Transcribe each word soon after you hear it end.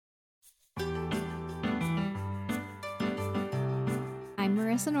I'm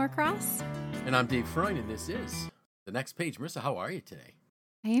Marissa Norcross. And I'm Dave Freund, and this is The Next Page. Marissa, how are you today?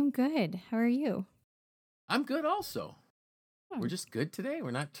 I am good. How are you? I'm good also. Oh. We're just good today.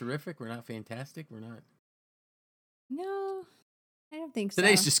 We're not terrific. We're not fantastic. We're not... No, I don't think so.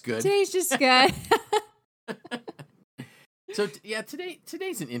 Today's just good. Today's just good. So,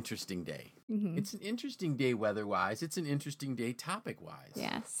 today's an interesting day. Mm-hmm. It's an interesting day weather-wise. It's an interesting day topic-wise.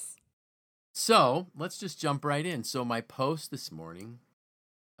 Yes. So, let's just jump right in. So, my post this morning,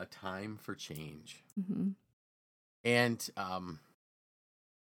 a time for change. Mm-hmm. And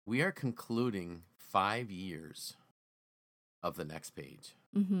we are concluding 5 years of The Next Page.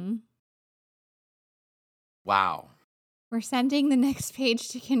 Mm-hmm. Wow. We're sending The Next Page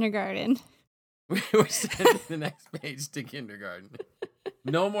to kindergarten. We're sending The Next Page to kindergarten.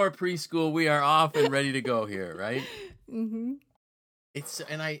 No more preschool. We are off and ready to go here, right? Mm-hmm.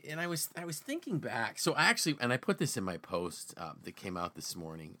 I was thinking back. So I put this in my post that came out this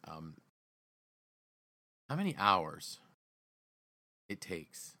morning. How many hours it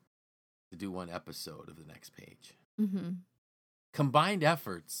takes to do one episode of The Next Page? Mm-hmm. Combined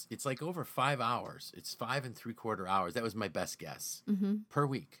efforts, it's like over 5 hours. It's 5 3/4 hours. That was my best guess per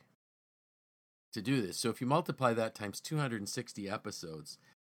week to do this. So if you multiply that times 260 episodes,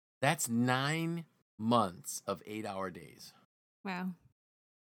 that's 9 months of 8-hour days. Wow.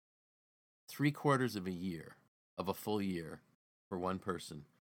 3/4 of a year, of a full year for one person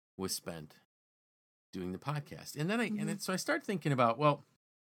was spent doing the podcast. And then so I started thinking about, well,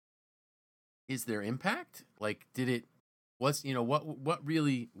 is there impact? Like, what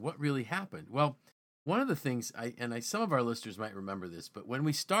really happened? Well, one of the things some of our listeners might remember this, but when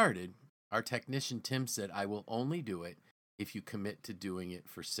we started, our technician Tim said, "I will only do it if you commit to doing it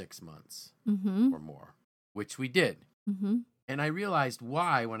for 6 months or more," which we did. Mm-hmm. And I realized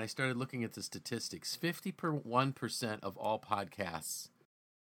why when I started looking at the statistics. 51% of all podcasts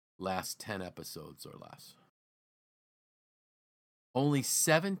last 10 episodes or less. Only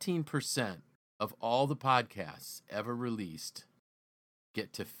 17% of all the podcasts ever released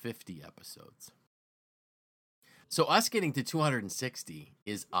get to 50 episodes. So us getting to 260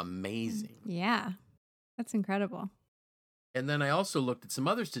 is amazing. Yeah, that's incredible. And then I also looked at some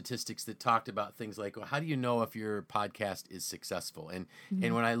other statistics that talked about things like, well, how do you know if your podcast is successful? And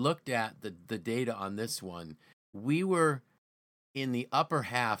when I looked at the data on this one, we were in the upper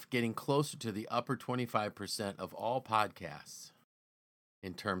half, getting closer to the upper 25% of all podcasts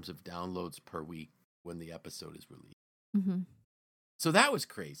in terms of downloads per week when the episode is released. Mm-hmm. So that was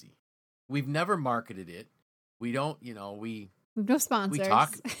crazy. We've never marketed it. We don't, we have no sponsors. We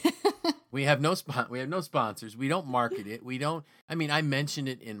talk. We have no sponsors. We don't market it. I mentioned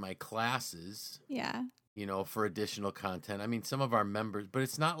it in my classes. Yeah. For additional content. I mean, some of our members, but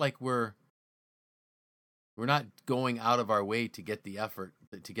it's not like we're not going out of our way to get the effort,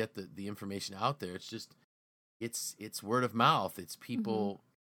 to get the information out there. It's just, it's word of mouth. It's people,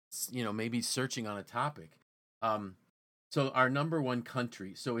 maybe searching on a topic. So our number one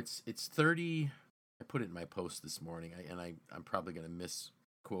country, so it's 30, I put it in my post this morning, I'm probably going to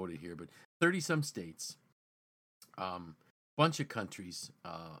misquote it here, but 30-some states, bunch of countries,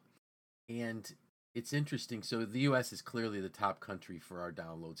 and it's interesting. So the U.S. is clearly the top country for our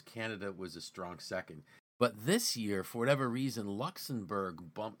downloads. Canada was a strong second. But this year, for whatever reason,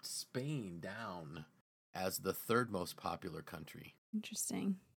 Luxembourg bumped Spain down as the third most popular country.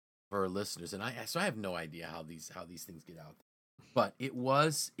 Interesting. For our listeners. And I have no idea how these things get out. But it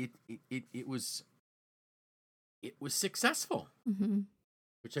was successful,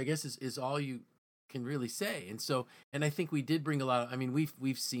 which I guess is all you can really say. And I think we did bring a lot of,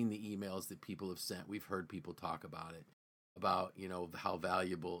 we've seen the emails that people have sent. We've heard people talk about it, about, how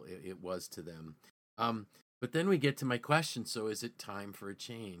valuable it was to them. But then we get to my question. So is it time for a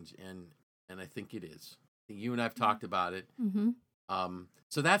change? And I think it is. You and I've talked about it. Mm-hmm.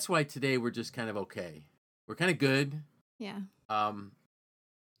 So that's why today we're just kind of okay. We're kind of good. Yeah.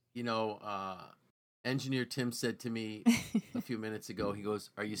 Engineer Tim said to me a few minutes ago, he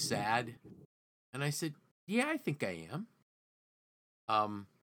goes, "Are you sad?" And I said, "Yeah, I think I am." And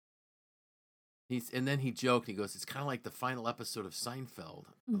then he joked, he goes, "It's kind of like the final episode of Seinfeld."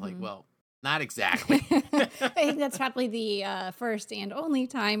 I'm like, well, not exactly. I think that's probably the first and only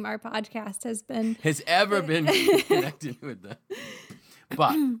time our podcast has ever been connected with that.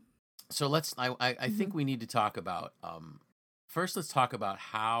 But so I think we need to talk about, first let's talk about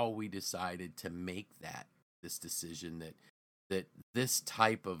how we decided to make this decision that this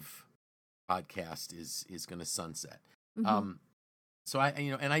type of podcast is going to sunset. So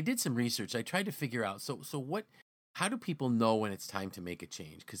I did some research. I tried to figure out, so how do people know when it's time to make a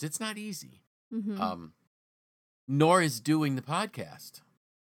change? Because it's not easy. nor is doing the podcast.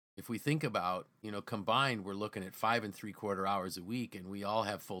 If we think about, combined, we're looking at 5 3/4 hours a week, and we all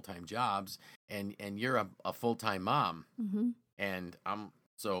have full-time jobs, and you're a full-time mom. Mm-hmm. And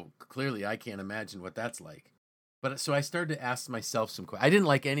so clearly I can't imagine what that's like. But so I started to ask myself some questions. I didn't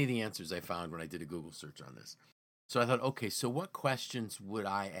like any of the answers I found when I did a Google search on this. So I thought, okay, so what questions would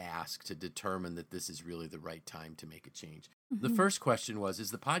I ask to determine that this is really the right time to make a change? Mm-hmm. The first question was,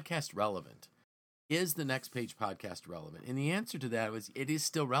 is the podcast relevant? Is the Next Page podcast relevant? And the answer to that was, it is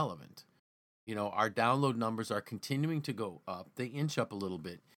still relevant. Our download numbers are continuing to go up. They inch up a little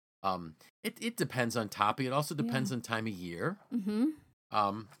bit. It depends on topic. It also depends on time of year.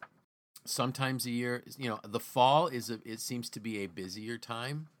 Mm-hmm. Sometimes a year, the fall it seems to be a busier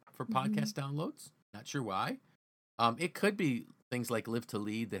time for podcast downloads. Not sure why. It could be things like Live to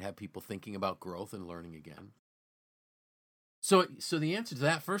Lead that have people thinking about growth and learning again. So the answer to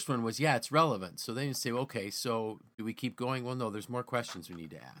that first one was, yeah, it's relevant. So then you say, okay, so do we keep going? Well, no, there's more questions we need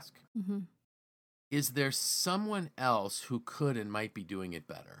to ask. Mm-hmm. Is there someone else who could and might be doing it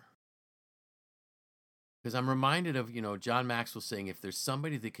better? Because I'm reminded of, John Maxwell saying, if there's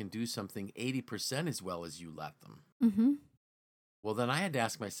somebody that can do something 80% as well as you, let them. Mm-hmm. Well, then I had to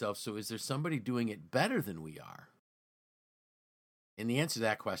ask myself, so is there somebody doing it better than we are? And the answer to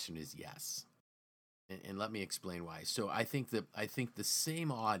that question is yes. And let me explain why. So I think the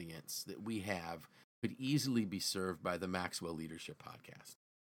same audience that we have could easily be served by the Maxwell Leadership Podcast.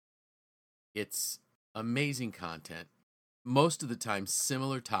 It's amazing content. Most of the time,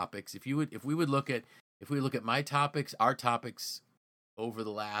 similar topics. If we would look at my topics, our topics over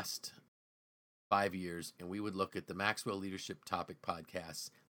the last 5 years, and we would look at the Maxwell Leadership Topic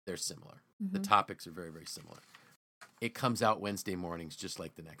podcasts, they're similar. Mm-hmm. The topics are very, very similar. It comes out Wednesday mornings, just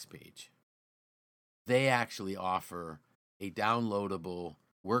like the Next Page. They actually offer a downloadable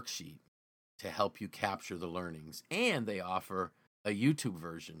worksheet to help you capture the learnings, and they offer a YouTube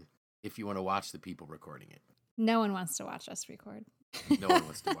version if you want to watch the people recording it. No one wants to watch us record. No one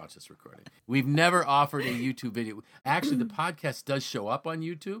wants to watch us record it. We've never offered a YouTube video. Actually, the podcast does show up on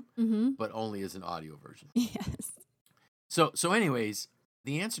YouTube, but only as an audio version. Yes. So anyways,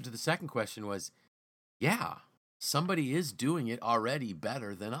 the answer to the second question was, yeah, somebody is doing it already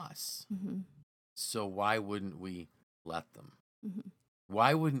better than us. Mm-hmm. So why wouldn't we let them? Mm-hmm.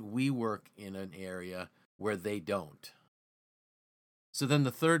 Why wouldn't we work in an area where they don't? So then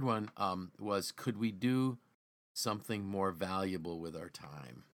the third one was, could we do something more valuable with our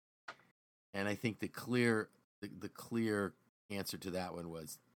time? And I think the clear answer to that one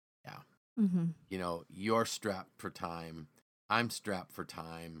was, yeah. Mm-hmm. You're strapped for time. I'm strapped for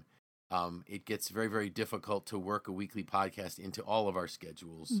time. It gets very, very difficult to work a weekly podcast into all of our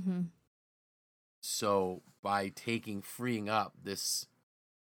schedules. Mm-hmm. So by freeing up this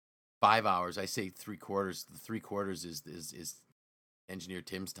 5 hours, I say 3/4. The 3/4 is Engineer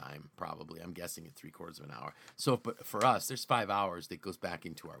Tim's time, probably. I'm guessing at 3/4 of an hour. So, but for us, there's 5 hours that goes back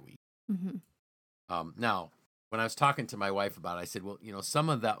into our week. Mm-hmm. Now, when I was talking to my wife about it, I said, well, some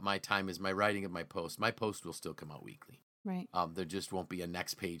of that my time is my writing of my post. My post will still come out weekly. Right. There just won't be a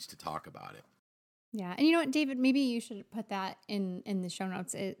Next Page to talk about it. Yeah. And you know what, David, maybe you should put that in the show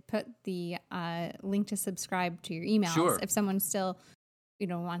notes. Put the link to subscribe to your emails. Sure. If someone still,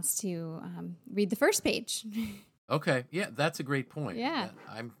 wants to read the first page. Okay. Yeah, that's a great point. Yeah.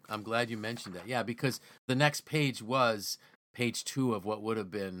 I'm glad you mentioned that. Yeah, because the Next Page was page 2 of what would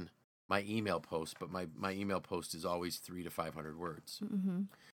have been my email post, but my email post is always 300 to 500 words. Mm-hmm.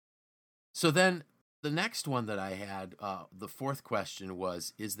 So then the next one that I had, the fourth question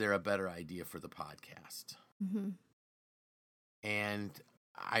was, is there a better idea for the podcast? Mm-hmm. And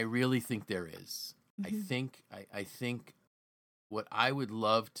I really think there is. Mm-hmm. I think what I would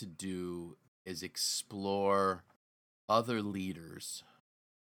love to do is explore other leaders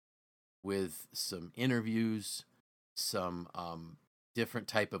with some interviews, some different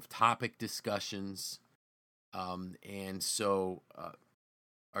type of topic discussions. And so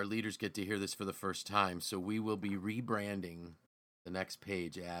our leaders get to hear this for the first time. So we will be rebranding the Next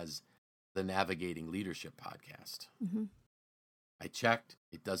Page as the Navigating Leadership Podcast. Mm-hmm. I checked.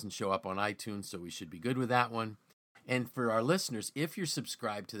 It doesn't show up on iTunes, so we should be good with that one. And for our listeners, if you're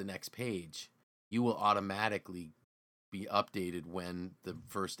subscribed to the Next Page, you will automatically be updated when the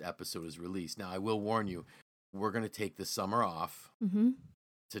first episode is released. Now, I will warn you, we're going to take the summer off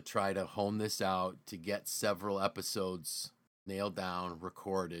to try to hone this out, to get several episodes nailed down,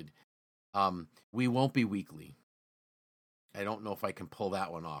 recorded. We won't be weekly. I don't know if I can pull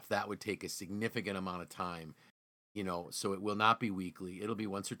that one off. That would take a significant amount of time. so it will not be weekly. It'll be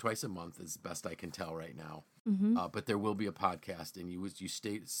once or twice a month, as best I can tell right now. Mm-hmm. But there will be a podcast, and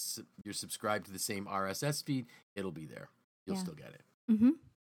you're subscribed to the same RSS feed. It'll be there. You'll still get it. Mm-hmm.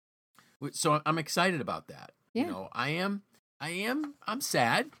 So I'm excited about that. Yeah. I'm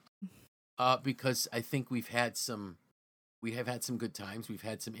sad because I think we have had some good times. We've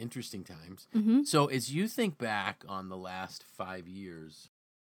had some interesting times. Mm-hmm. So as you think back on the last 5 years,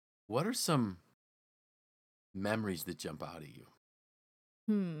 what are some memories that jump out at you?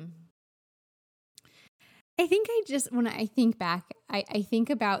 I think when I think back, I think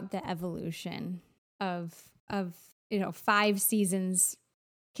about the evolution of 5 seasons,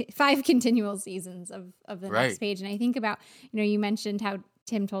 5 continual seasons of the next page. And I think about, you mentioned how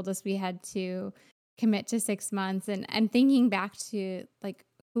Tim told us we had to commit to 6 months, and thinking back to like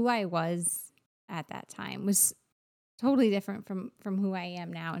who I was at that time was totally different from who I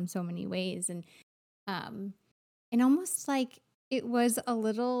am now in so many ways. And almost like it was a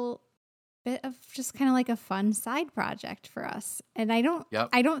little bit of just kind of like a fun side project for us. And I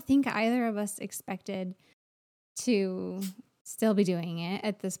don't think either of us expected to still be doing it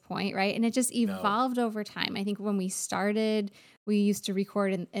at this point, right? And it just evolved over time. I think when we started, we used to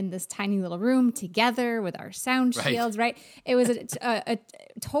record in this tiny little room together with our sound shields, right? It was a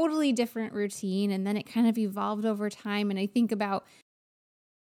totally different routine, and then it kind of evolved over time. And I think about,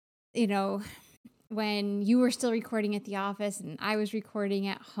 when you were still recording at the office and I was recording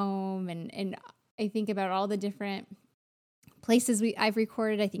at home, and I think about all the different places I've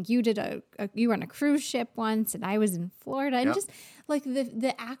recorded. I think you did you were on a cruise ship once, and I was in Florida, and just like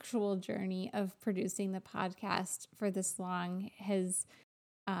the actual journey of producing the podcast for this long has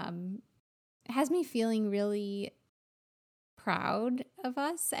me feeling really proud of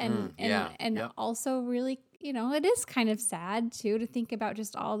us, and also really, it is kind of sad too to think about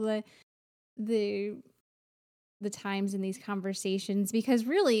just all the times in these conversations, because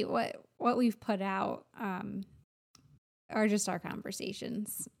really what we've put out are just our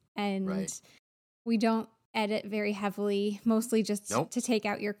conversations, and we don't edit very heavily, mostly just to take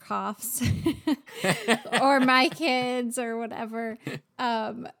out your coughs or my kids or whatever.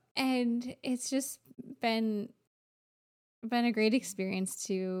 And it's just been a great experience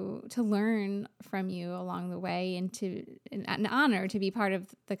to learn from you along the way, and an honor to be part of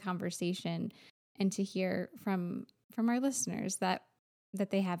the conversation, and to hear from our listeners that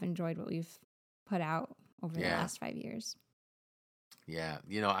they have enjoyed what we've put out over the last 5 years. Yeah.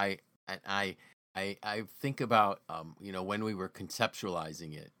 I think about, when we were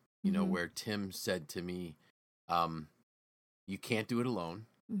conceptualizing it, where Tim said to me, you can't do it alone.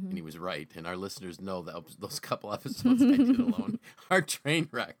 Mm-hmm. And he was right. And our listeners know that those couple episodes I did alone are train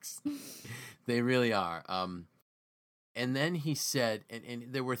wrecks. They really are. And then he said, and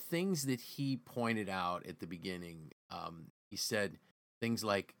there were things that he pointed out at the beginning. He said things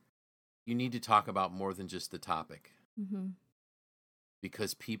like, you need to talk about more than just the topic. Mm-hmm.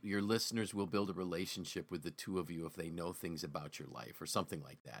 Because your listeners will build a relationship with the two of you if they know things about your life or something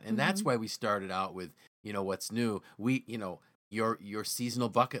like that. And that's why we started out with, what's new. We, your seasonal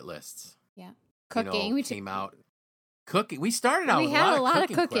bucket lists. Yeah. Cooking. We came out. Cooking. We started out with a lot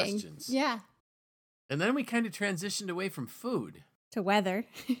of cooking questions. Yeah. And then we kind of transitioned away from food. To weather.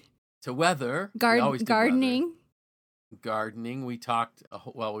 Gardening. Gardening. We talked,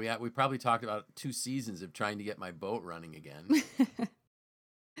 we probably talked about 2 seasons of trying to get my boat running again.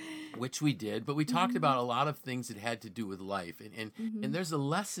 Which we did, but we talked about a lot of things that had to do with life. And there's a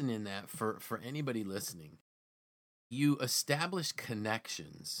lesson in that for anybody listening. You establish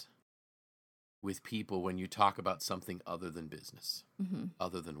connections with people when you talk about something other than business,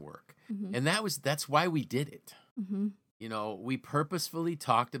 other than work. Mm-hmm. And that's why we did it. Mm-hmm. We purposefully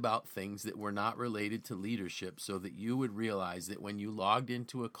talked about things that were not related to leadership so that you would realize that when you logged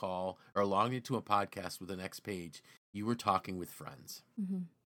into a call or logged into a podcast with the next page, you were talking with friends. Mm-hmm.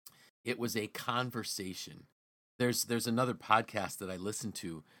 It was a conversation. There's another podcast that I listen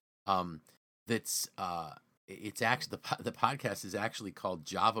to that's it's actually the podcast is actually called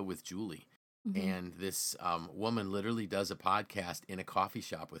Java with Julie. Mm-hmm. And this woman literally does a podcast in a coffee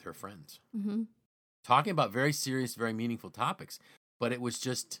shop with her friends. Mm-hmm. Talking about very serious, very meaningful topics, but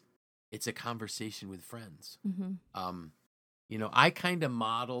it's a conversation with friends. Mm-hmm. I kind of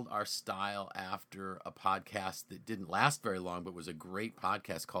modeled our style after a podcast that didn't last very long, but was a great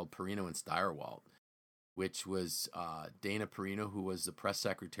podcast called Perino and Steyerwalt, which was Dana Perino, who was the press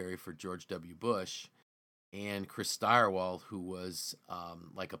secretary for George W. Bush, and Chris Steyerwalt, who was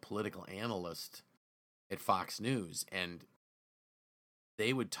like a political analyst at Fox News. And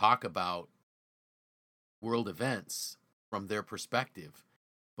they would talk about world events from their perspective,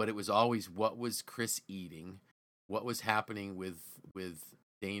 but it was always, what was Chris eating? what was happening with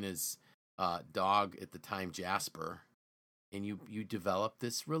Dana's dog at the time, Jasper, and you develop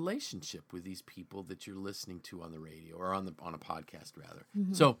this relationship with these people that you're listening to on the radio or on a podcast rather.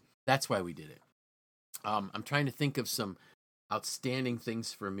 Mm-hmm. So that's why we did it. I'm trying to think of some outstanding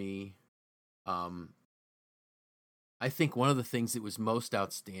things for me. I think one of the things that was most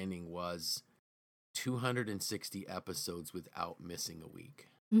outstanding was 260 episodes without missing a week.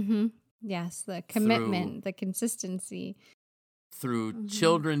 Mm-hmm. Yes, the commitment, the consistency. Through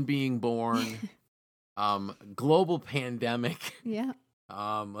children being born, global pandemic. Yeah.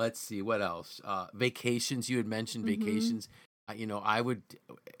 Let's see, what else? Vacations. You had mentioned vacations. I would,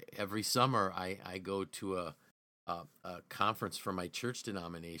 every summer, I go to a conference for my church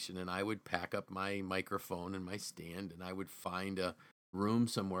denomination, and I would pack up my microphone and my stand, and I would find a room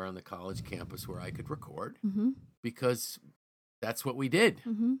somewhere on the college campus where I could record, because that's what we did.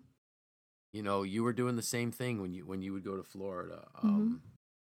 You were doing the same thing when you would go to Florida.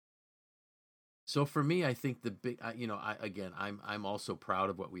 So for me, I think the big, I'm also proud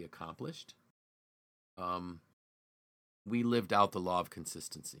of what we accomplished. We lived out the law of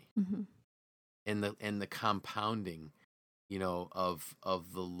consistency, and the compounding, of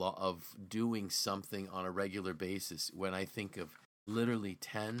the law of doing something on a regular basis. When I think of literally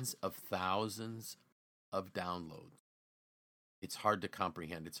tens of thousands of downloads, it's hard to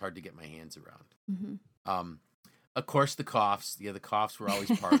comprehend. It's hard to get my hands around. Of course, the coughs. Yeah, the coughs were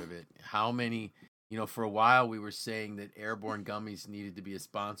always part of it. How many? For a while we were saying that Airborne Gummies needed to be a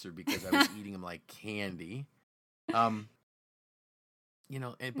sponsor because I was eating them like candy. But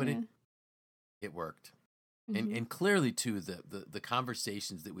it worked. And clearly too, the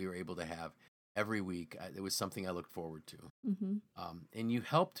conversations that we were able to have every week, it was something I looked forward to. And you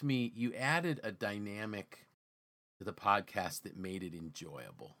helped me. You added a dynamic to the podcast that made it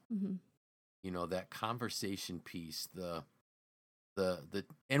enjoyable. That conversation piece, the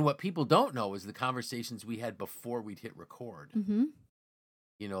and what people don't know is the conversations we had before we'd hit record.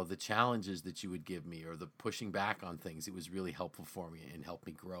 The challenges that you would give me or the pushing back on things, it was really helpful for me and helped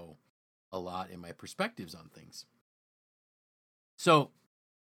me grow a lot in my perspectives on things. So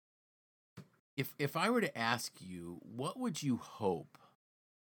if I were to ask you, what would you hope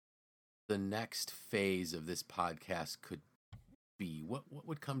the next phase of this podcast could be? What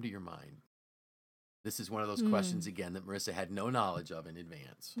would come to your mind? This is one of those questions, again, that Marissa had no knowledge of in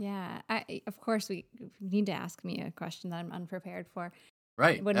advance. Yeah. Of course, we need to ask me a question that I'm unprepared for.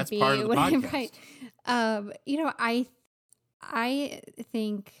 Right. That's part of the podcast. Right. I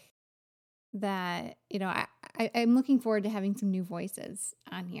think that, I'm looking forward to having some new voices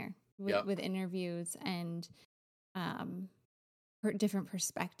on here with interviews and different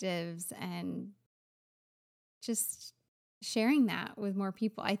perspectives and just sharing that with more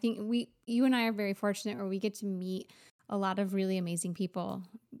people. I think you and I are very fortunate where we get to meet a lot of really amazing people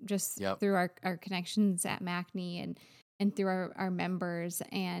just through our connections at MACNY and through our members.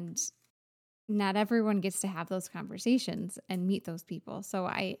 And not everyone gets to have those conversations and meet those people. So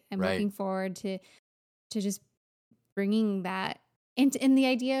I am looking forward to just bringing that and the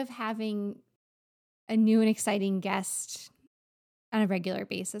idea of having a new and exciting guest on a regular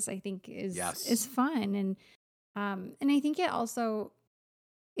basis, I think is fun. And I think it also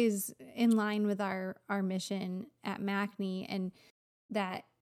is in line with our mission at MACNY, and that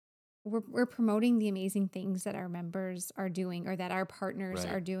we're promoting the amazing things that our members are doing or that our partners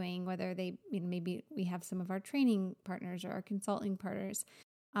are doing, whether they, maybe we have some of our training partners or our consulting partners,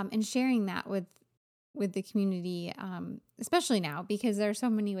 and sharing that with the community, especially now, because there are so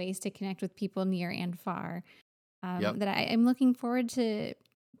many ways to connect with people near and far, that I'm looking forward to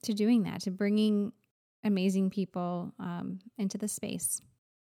doing that, to bringing amazing people into the space.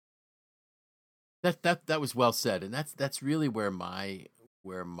 That was well said, and that's really where my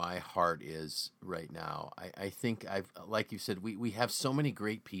heart is right now. I think like you said, we have so many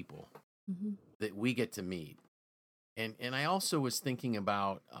great people that we get to meet, and I also was thinking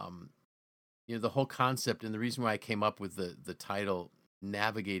about the whole concept, and the reason why I came up with the title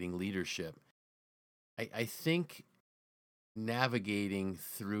Navigating Leadership. I think navigating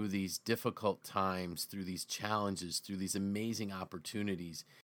through these difficult times, through these challenges, through these amazing opportunities,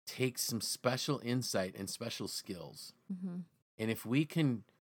 takes some special insight and special skills. And if we can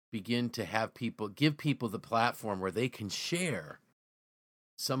begin to give people the platform where they can share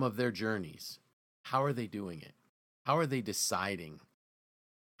some of their journeys, how are they doing it? How are they deciding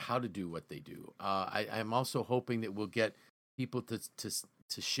how to do what they do? I'm also hoping that we'll get people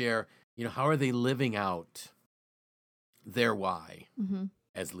to share, how are they living out their why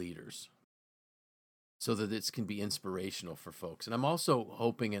as leaders? so that this can be inspirational for folks. And I'm also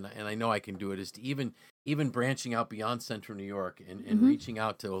hoping, and I know I can do it, is to even branching out beyond Central New York and reaching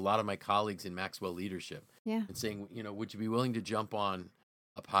out to a lot of my colleagues in Maxwell Leadership and saying, would you be willing to jump on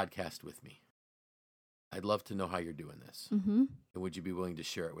a podcast with me? I'd love to know how you're doing this. And would you be willing to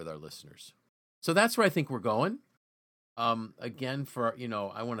share it with our listeners? So that's where I think we're going. Again, for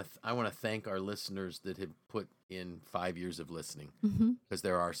I want to thank our listeners that have put in 5 years of listening, because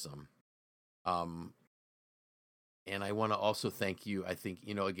there are some. And I want to also thank you. I think,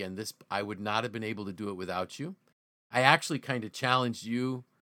 again, I would not have been able to do it without you. I actually kind of challenged you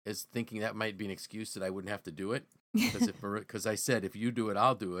as thinking that might be an excuse that I wouldn't have to do it. Because I said, if you do it,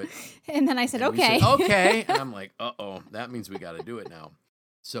 I'll do it. And then I said, okay. Okay. And I'm like, uh-oh, that means we got to do it now.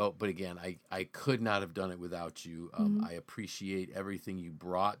 So, but again, I could not have done it without you. I appreciate everything you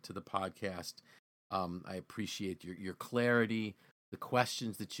brought to the podcast. I appreciate your clarity, the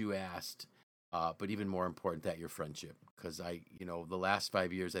questions that you asked, but even more important, that your friendship. Because the last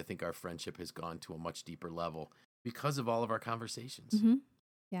 5 years, I think our friendship has gone to a much deeper level because of all of our conversations.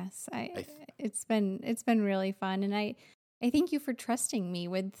 Yes, it's been really fun, and I thank you for trusting me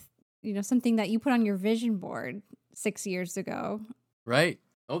with something that you put on your vision board 6 years ago. Right.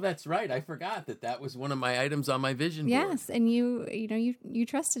 Oh, that's right. I forgot that was one of my items on my vision board. Yes, and you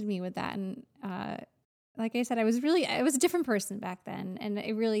trusted me with that, and like I said, I was a different person back then, and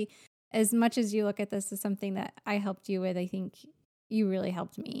it really, as much as you look at this as something that I helped you with, I think you really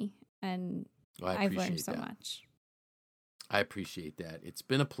helped me, and I've learned so much. I appreciate that. It's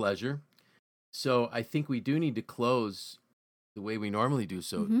been a pleasure. So I think we do need to close the way we normally do.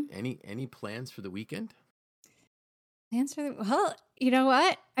 So any plans for the weekend? Well, you know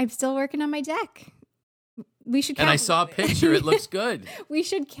what? I'm still working on my deck. We should count. And I saw a picture. It looks good. We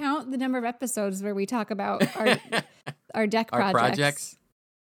should count the number of episodes where we talk about our deck projects.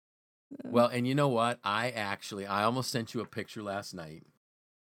 Well, and you know what? I almost sent you a picture last night,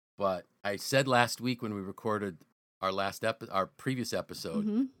 but I said last week when we recorded our previous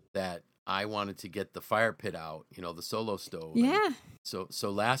episode that I wanted to get the fire pit out, the solo stove. Yeah. So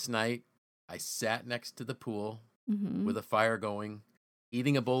last night I sat next to the pool with a fire going,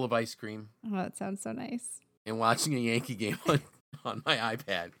 eating a bowl of ice cream. Oh, that sounds so nice. And watching a Yankee game on my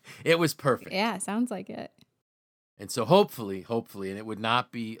iPad. It was perfect. Yeah, sounds like it. And so hopefully, and it would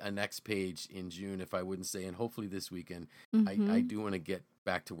not be a next page in June if I wouldn't say, and hopefully this weekend, I do want to get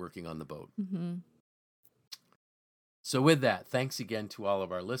back to working on the boat. So with that, thanks again to all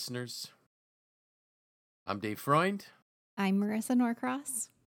of our listeners. I'm Dave Freund. I'm Marissa Norcross.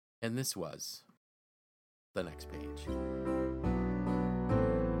 And this was The Next Page.